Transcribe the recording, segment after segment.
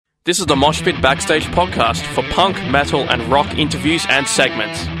This is the Mosh Pit Backstage podcast for punk, metal, and rock interviews and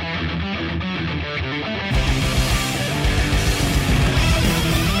segments.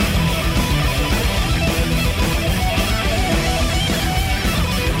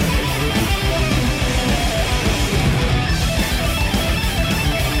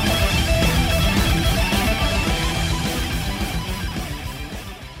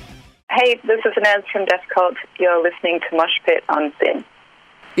 Hey, this is Inez from Death Cult. You're listening to Mosh Pit on Sin.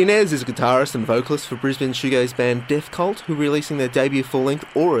 Inez is a guitarist and vocalist for Brisbane shoegaze band Death Cult, who are releasing their debut full-length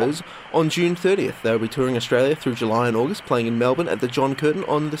Auras on June 30th. They'll be touring Australia through July and August, playing in Melbourne at the John Curtin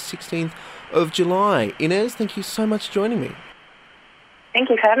on the 16th of July. Inez, thank you so much for joining me. Thank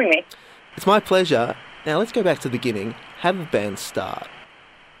you for having me. It's my pleasure. Now let's go back to the beginning. How did the band start?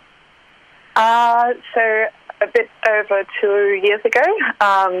 So a bit over 2 years ago,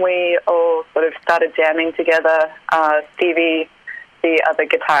 we all sort of started jamming together. Stevie, the other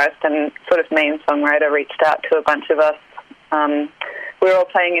guitarist and sort of main songwriter, reached out to a bunch of us. We were all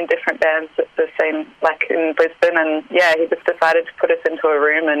playing in different bands at the same, like in Brisbane, and yeah, he just decided to put us into a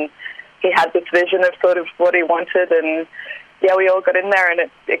room, and he had this vision of sort of what he wanted, and yeah, we all got in there and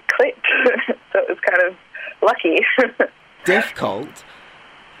it clicked. So it was kind of lucky. Death Cult?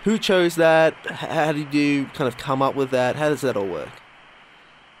 Who chose that? How did you kind of come up with that? How does that all work?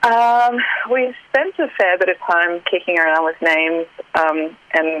 We spent a fair bit of time kicking around with names,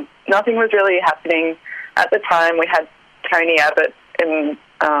 and nothing was really happening. At the time, we had Tony Abbott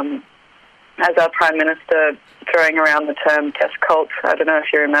as our Prime Minister throwing around the term Death Cult. I don't know if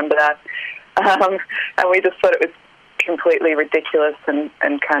you remember that. And we just thought it was completely ridiculous and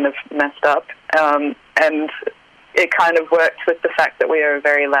kind of messed up. And it kind of worked with the fact that we are a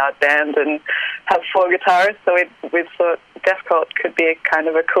very loud band and have 4 guitarists, so we thought Death Cult could be a kind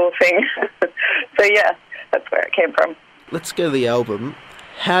of a cool thing. So yeah, that's where it came from. Let's go to the album.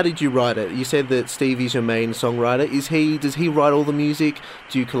 How did you write it? You said that Stevie's your main songwriter. Does he write all the music?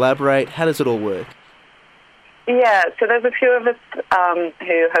 Do you collaborate? How does it all work? Yeah, so there's a few of us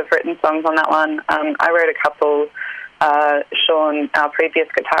who have written songs on that one. I wrote a couple. Sean, our previous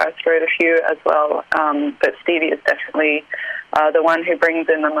guitarist, wrote a few as well, but Stevie is definitely the one who brings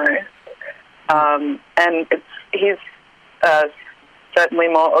in the most. And he's certainly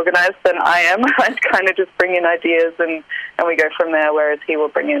more organised than I am. I kind of just bring in ideas and we go from there, whereas he will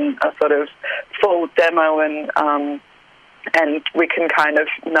bring in a sort of full demo and we can kind of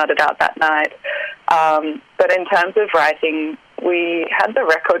nut it out that night. But in terms of writing, we had the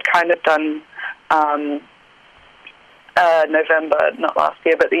record kind of done November, not last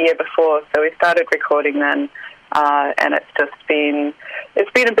year, but the year before. So we started recording then, and it's been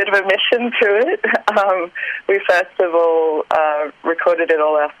a bit of a mission to it. We first of all recorded it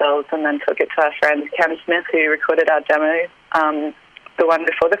all ourselves, and then took it to our friend Cam Smith, who recorded our demo, the one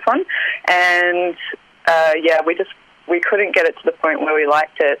before this one. And we couldn't get it to the point where we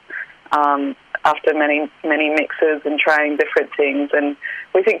liked it. After many mixes and trying different things, and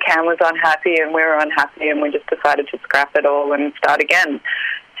we think Cam was unhappy and we were unhappy, and we just decided to scrap it all and start again.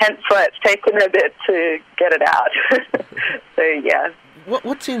 Hence why it's taken a bit to get it out. So yeah.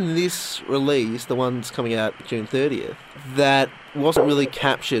 What's in this release, the one that's coming out June 30th, that wasn't really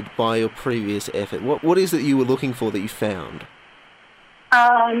captured by your previous effort? What is it you were looking for that you found?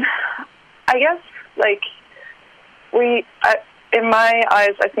 I guess in my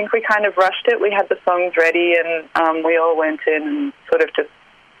eyes, I think we kind of rushed it. We had the songs ready, and we all went in and sort of just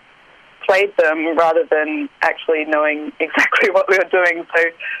played them rather than actually knowing exactly what we were doing.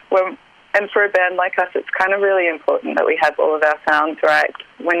 So, and for a band like us, it's kind of really important that we have all of our sounds right.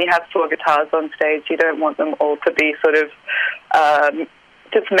 When you have 4 guitars on stage, you don't want them all to be sort of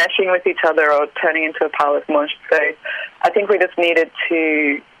just meshing with each other or turning into a pile of mush. So I think we just needed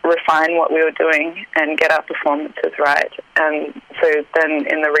to refine what we were doing and get our performances right. And so then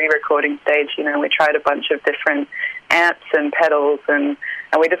in the re-recording stage, we tried a bunch of different amps and pedals, and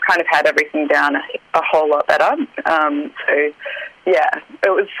we just kind of had everything down a whole lot better. So yeah, it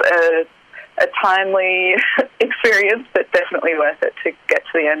was a timely experience, but definitely worth it to get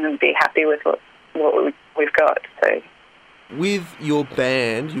to the end and be happy with what we've got. So. With your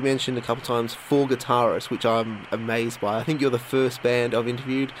band, you mentioned a couple times 4 guitarists, which I'm amazed by. I think you're the first band I've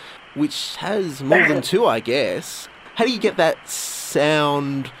interviewed which has more than 2, I guess. How do you get that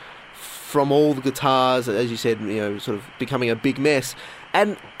sound from all the guitars, as you said, sort of becoming a big mess?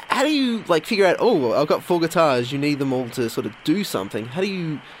 And how do you figure out, I've got 4 guitars, you need them all to sort of do something. How do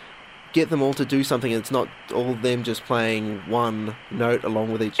you get them all to do something and it's not all of them just playing one note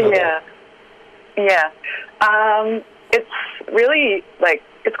along with each other? Yeah. It's really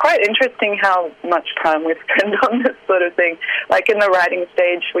it's quite interesting how much time we spend on this sort of thing. Like in the writing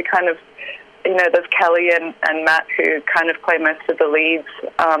stage, we kind of, there's Kelly and Matt who kind of play most of the leads,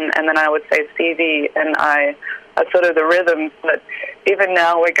 and then I would say Stevie and I are sort of the rhythms, but even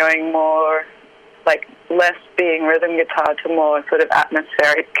now we're going more, like, less being rhythm guitar to more sort of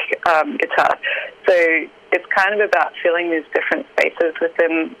atmospheric guitar. So it's kind of about filling these different spaces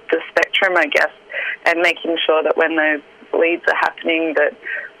within the spectrum, I guess, and making sure that when those leads are happening that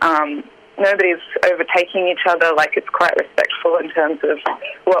nobody's overtaking each other. Like, it's quite respectful in terms of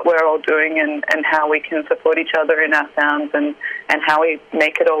what we're all doing and how we can support each other in our sounds and how we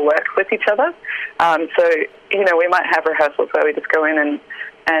make it all work with each other. So, we might have rehearsals where we just go in and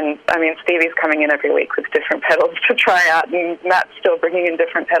I mean, Stevie's coming in every week with different pedals to try out, and Matt's still bringing in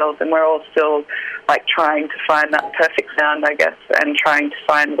different pedals, and we're all still, like, trying to find that perfect sound, I guess, and trying to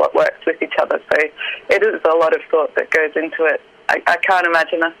find what works with each other. So it is a lot of thought that goes into it. I can't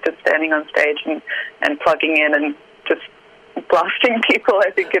imagine us just standing on stage and plugging in and just blasting people.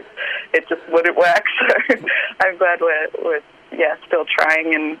 I think it just wouldn't work. So I'm glad we're still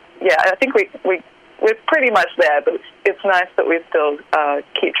trying, and I think we're pretty much there, but it's nice that we still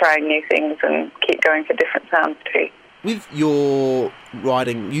keep trying new things and keep going for different sounds too. With your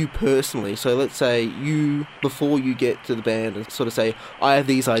writing, you personally, so let's say before you get to the band and sort of say, I have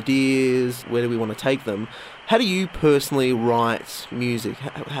these ideas, where do we want to take them? How do you personally write music?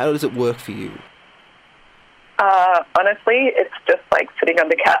 How does it work for you? Honestly, it's just like sitting on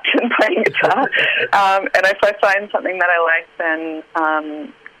the couch and playing guitar. And if I find something that I like, then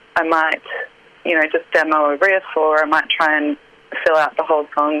I might, just demo a riff, or I might try and fill out the whole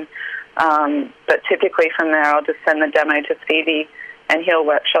song. But typically from there, I'll just send the demo to Stevie, and he'll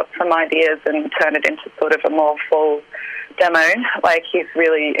workshop some ideas and turn it into sort of a more full demo. Like, he's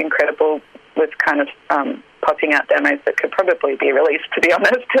really incredible with kind of popping out demos that could probably be released, to be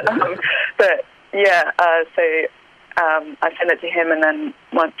honest. I send it to him, and then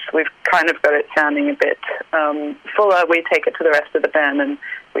once we've kind of got it sounding a bit fuller, we take it to the rest of the band, and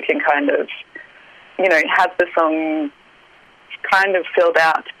we can kind of, have the song kind of filled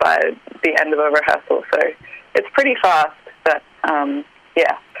out by the end of a rehearsal. So it's pretty fast, but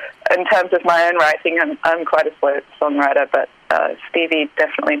in terms of my own writing, I'm quite a slow songwriter, but Stevie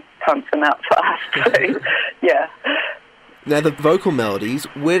definitely pumps them out fast. So yeah. Now, the vocal melodies,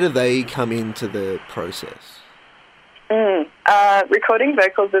 where do they come into the process? Recording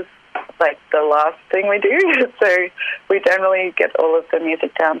vocals is like the last thing we do. So we generally get all of the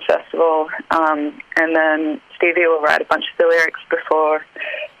music down first of all, and then Stevie will write a bunch of the lyrics before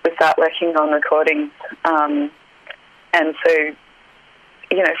we start working on recordings. And so,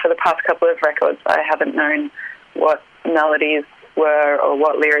 for the past couple of records, I haven't known what melodies were or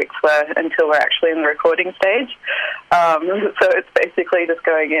what lyrics were until we're actually in the recording stage. So it's basically just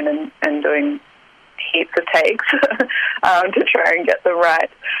going in and doing heaps of takes to try and get them right.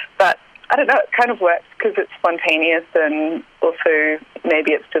 But I don't know, it kind of works because it's spontaneous, and also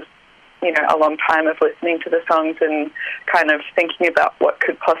maybe it's just, a long time of listening to the songs and kind of thinking about what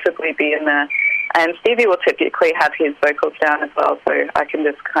could possibly be in there. And Stevie will typically have his vocals down as well, so I can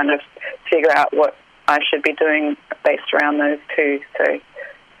just kind of figure out what I should be doing based around those two. So,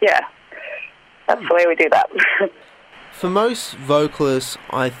 yeah, that's the way we do that. For most vocalists,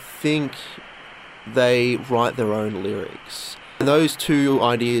 I think they write their own lyrics. And those two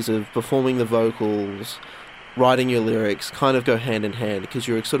ideas of performing the vocals, writing your lyrics, kind of go hand in hand because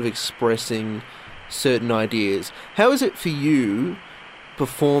you're sort of expressing certain ideas. How is it for you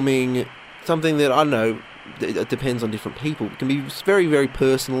performing something that, I don't know, it depends on different people. It can be very, very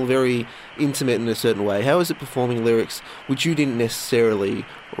personal, very intimate in a certain way. How is it performing lyrics which you didn't necessarily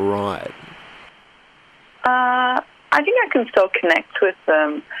write? I think I can still connect with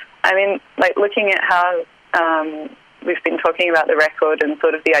them. I mean, like, looking at how we've been talking about the record and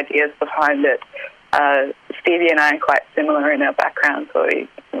sort of the ideas behind it, Stevie and I are quite similar in our backgrounds. So we,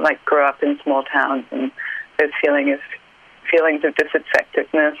 grew up in small towns, and there's feelings of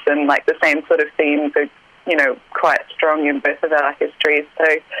disaffectiveness, and, the same sort of themes are, quite strong in both of our histories. So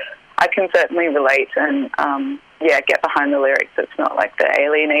I can certainly relate and, get behind the lyrics. It's not like they're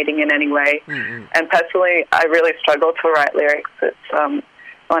alienating in any way. Mm-hmm. And personally, I really struggle to write lyrics. It's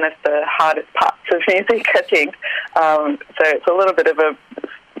one of the hardest parts of music, I think. So it's a little bit of a,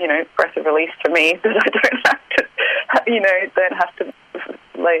 breath of release for me that I don't have to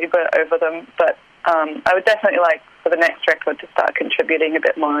labour over them. But I would definitely like for the next record to start contributing a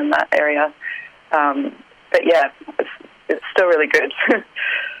bit more in that area. But yeah, it's still really good.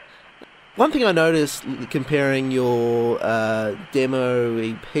 One thing I noticed comparing your demo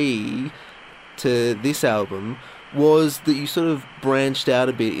EP to this album was that you sort of branched out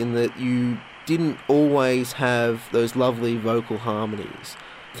a bit in that you didn't always have those lovely vocal harmonies.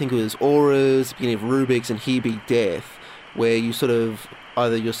 I think it was Auras, beginning of Rubik's, and Here Be Death, where you sort of,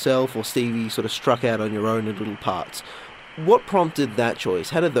 either yourself or Stevie sort of struck out on your own little parts. What prompted that choice?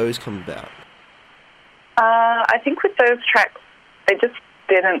 How did those come about? I think with those tracks, they just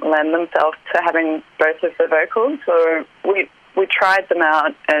didn't lend themselves to having both of the vocals. So we tried them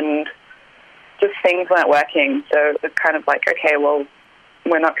out and just things weren't working. So it was kind of like, okay, well,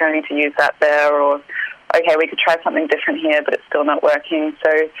 we're not going to use that there, or okay, we could try something different here, but it's still not working.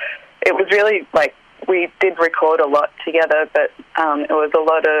 So it was really like, we did record a lot together, but it was a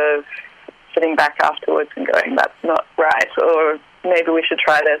lot of sitting back afterwards and going, that's not right, or maybe we should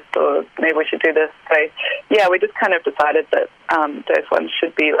try this, or maybe we should do this. So yeah, we just kind of decided that those ones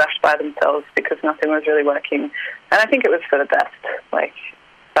should be left by themselves because nothing was really working. And I think it was for the best. Like,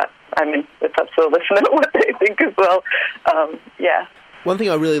 but I mean, it's up to the listener what they think as well. Yeah. One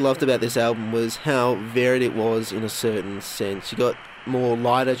thing I really loved about this album was how varied it was in a certain sense. You got more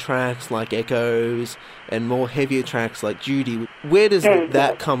lighter tracks like Echoes and more heavier tracks like Judy. Where does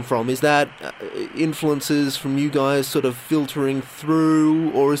that come from? Is that influences from you guys sort of filtering through,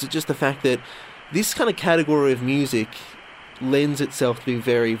 or is it just the fact that this kind of category of music lends itself to be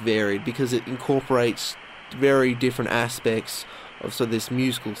very varied because it incorporates very different aspects of sort of this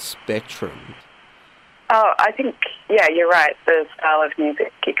musical spectrum? Oh, I think, yeah, you're right. The style of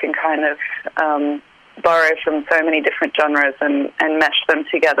music, you can kind of borrow from so many different genres and mesh them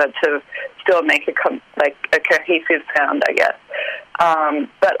together to still make a cohesive sound, I guess.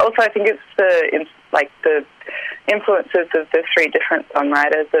 But also I think it's the influences of the three different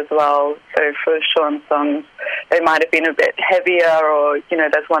songwriters as well. So for Sean's songs, they might have been a bit heavier, or, you know,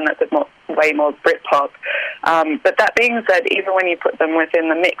 there's one that's way more Britpop. But that being said, even when you put them within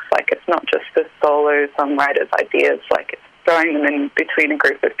the mix, like, it's not just the solo songwriters' ideas, like, it's throwing them in between a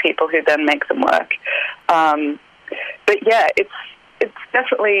group of people who then make them work. But yeah, it's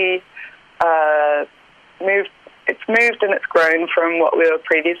definitely moved. It's moved and it's grown from what we were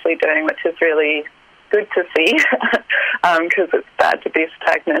previously doing, which is really good to see, because it's bad to be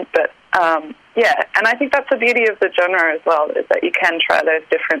stagnant. But yeah, and I think that's the beauty of the genre as well, is that you can try those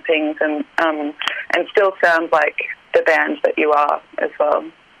different things and still sound like the band that you are as well.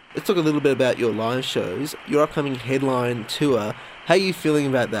 Let's talk a little bit about your live shows, your upcoming headline tour. How are you feeling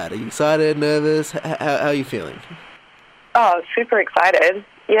about that? Are you excited, nervous? How are you feeling? Oh, super excited.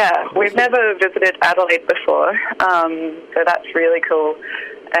 Yeah, we've never visited Adelaide before, so that's really cool.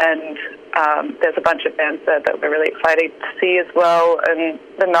 And there's a bunch of bands there that we're really excited to see as well. And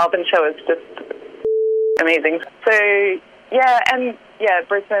the Melbourne show is just amazing. So,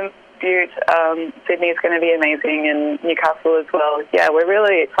 Brisbane, Butte, Sydney's going to be amazing, and Newcastle as well. Yeah, we're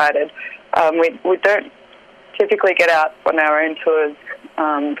really excited. We don't typically get out on our own tours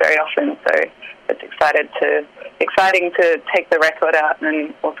very often, so it's exciting to take the record out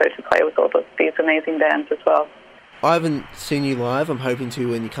and also to play with all of these amazing bands as well. I haven't seen you live. I'm hoping to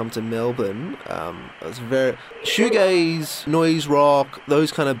when you come to Melbourne. It's very shoegaze, noise rock,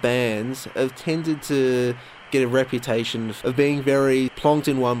 those kind of bands have tended to get a reputation of being very plonked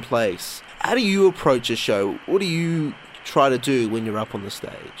in one place. How do you approach a show? What do you try to do when you're up on the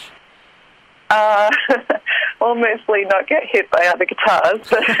stage? Well, mostly not get hit by other guitars.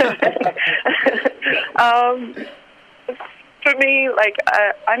 For me, like,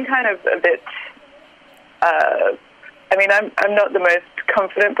 I'm kind of a bit... I'm not the most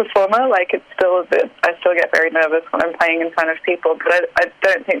confident performer. Like, it's still a bit... I still get very nervous when I'm playing in front of people, but I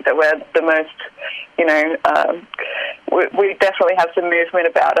don't think that we're the most, we definitely have some movement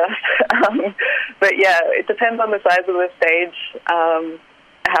about us. But yeah, it depends on the size of the stage,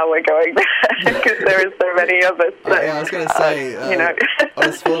 how we're going, because there is so many of us. So, I was going to say, on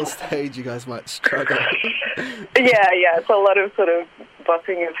a small stage, you guys might struggle. Yeah, it's a lot of sort of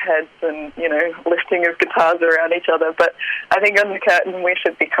bopping of heads and, lifting of guitars around each other. But I think on the curtain, we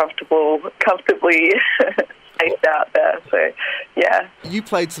should be comfortably spaced out there. So, yeah. You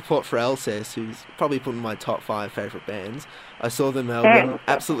played support for Alcest, who's probably put in my top 5 favourite bands. I saw them in Melbourne,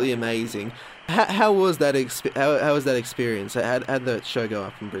 absolutely amazing. How was that? How was that experience? How did the show go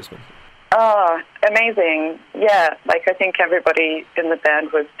up in Brisbane? Oh, amazing! Yeah, like, I think everybody in the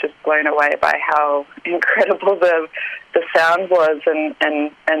band was just blown away by how incredible the sound was, and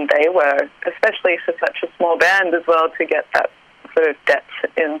they were, especially for such a small band as well, to get that sort of depth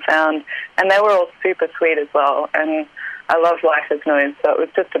in sound. And they were all super sweet as well. And I love Life as Noise, so it was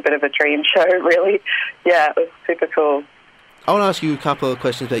just a bit of a dream show, really. Yeah, it was super cool. I want to ask you a couple of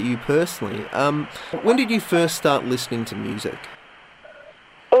questions about you personally. When did you first start listening to music?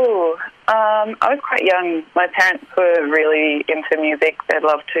 Oh, I was quite young. My parents were really into music. They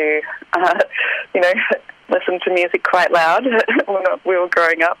loved to, listen to music quite loud when we were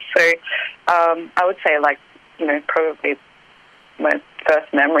growing up. So I would say, probably my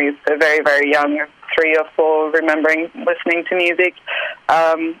first memories are very, very young, 3 or 4, remembering listening to music.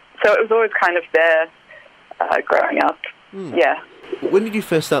 So it was always kind of there growing up. Yeah. When did you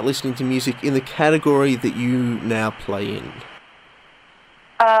first start listening to music in the category that you now play in?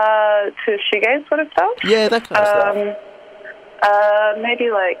 To shoegaze sort of stuff? Yeah, that kind of stuff. Maybe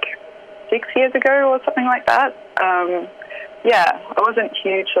 6 years ago or something like that. I wasn't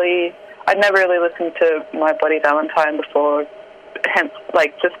hugely... I'd never really listened to My Bloody Valentine before, hence,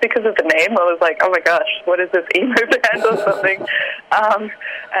 just because of the name, I was like, oh my gosh, what is this emo band or something?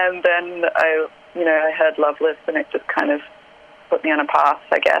 And then I heard Loveless, and it just kind of put me on a path,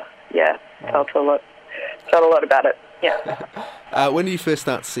 I guess. Yeah, felt a lot about it, yeah. When did you first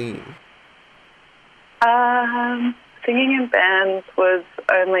start singing? Singing in bands was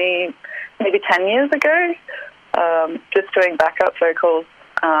only maybe 10 years ago, just doing backup vocals.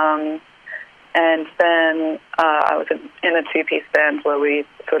 And then I was in a 2-piece band where we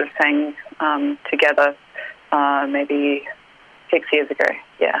sort of sang together maybe 6 years ago,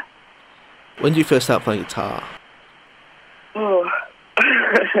 yeah. When did you first start playing guitar? Oh,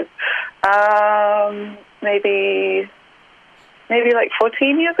 maybe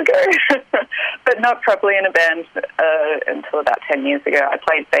 14 years ago, but not properly in a band until about 10 years ago. I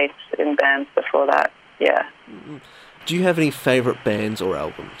played bass in bands before that, yeah. Do you have any favourite bands or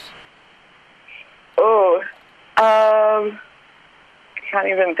albums? Oh, I can't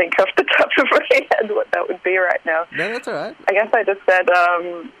even think off the top of my head what that would be right now. No, that's all right. I guess I just said,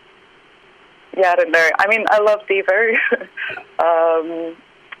 I don't know. I mean, I love Devo.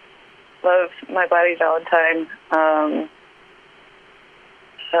 Love My Bloody Valentine.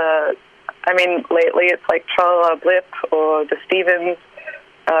 Lately it's like Tra La Blip or The Stevens.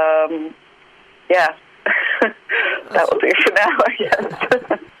 That will do for now, I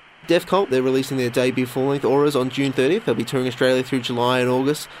guess. Deaf Cult, they're releasing their debut full-length Auras on June 30th. They'll be touring Australia through July and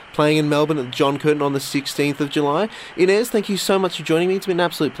August, playing in Melbourne at the John Curtin on the 16th of July. Inez, thank you so much for joining me. It's been an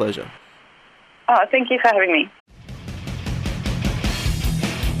absolute pleasure. Oh, thank you for having me.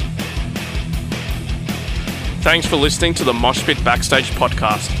 Thanks for listening to the Moshpit Backstage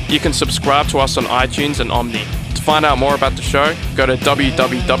podcast. You can subscribe to us on iTunes and Omni. To find out more about the show, go to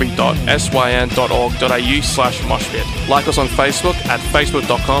www.syn.org.au/moshpit. Like us on Facebook at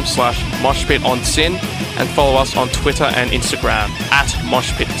facebook.com/moshpitonsin and follow us on Twitter and Instagram at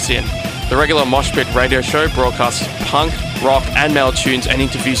moshpitsin. The regular Moshpit radio show broadcasts punk, rock and metal tunes and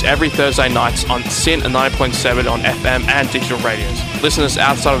interviews every Thursday nights on SYN 9.7 on FM and digital radios. Listeners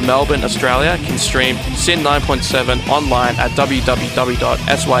outside of Melbourne, Australia can stream SYN 9.7 online at www.syn.org.au.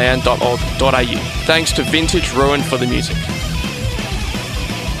 Thanks to Vintage Ruin for the music.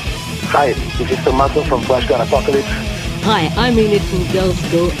 Hi, this is Tommaso from Flashgun Apocalypse. Hi, I'm Enid from Girls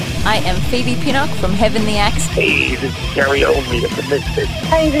School. I am Phoebe Pinnock from Heaven the Axe. Hey, this is Gary Oldley of the Misfits.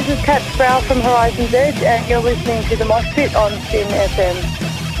 Hey, this is Kat Sproul from Horizon's Edge, and you're listening to The Mosh Pit on SYN FM.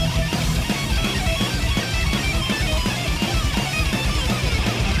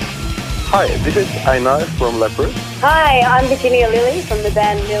 Hi, this is Einar from Leopard. Hi, I'm Virginia Lilly from the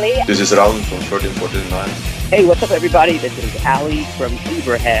band Lily. This is Raul from 1349. Hey, what's up, everybody? This is Ali from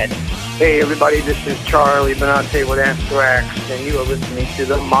Beaverhead. Hey, everybody, this is Charlie Benante with Anthrax, and you are listening to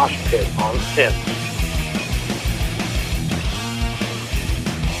The Mosh Pit on SYN.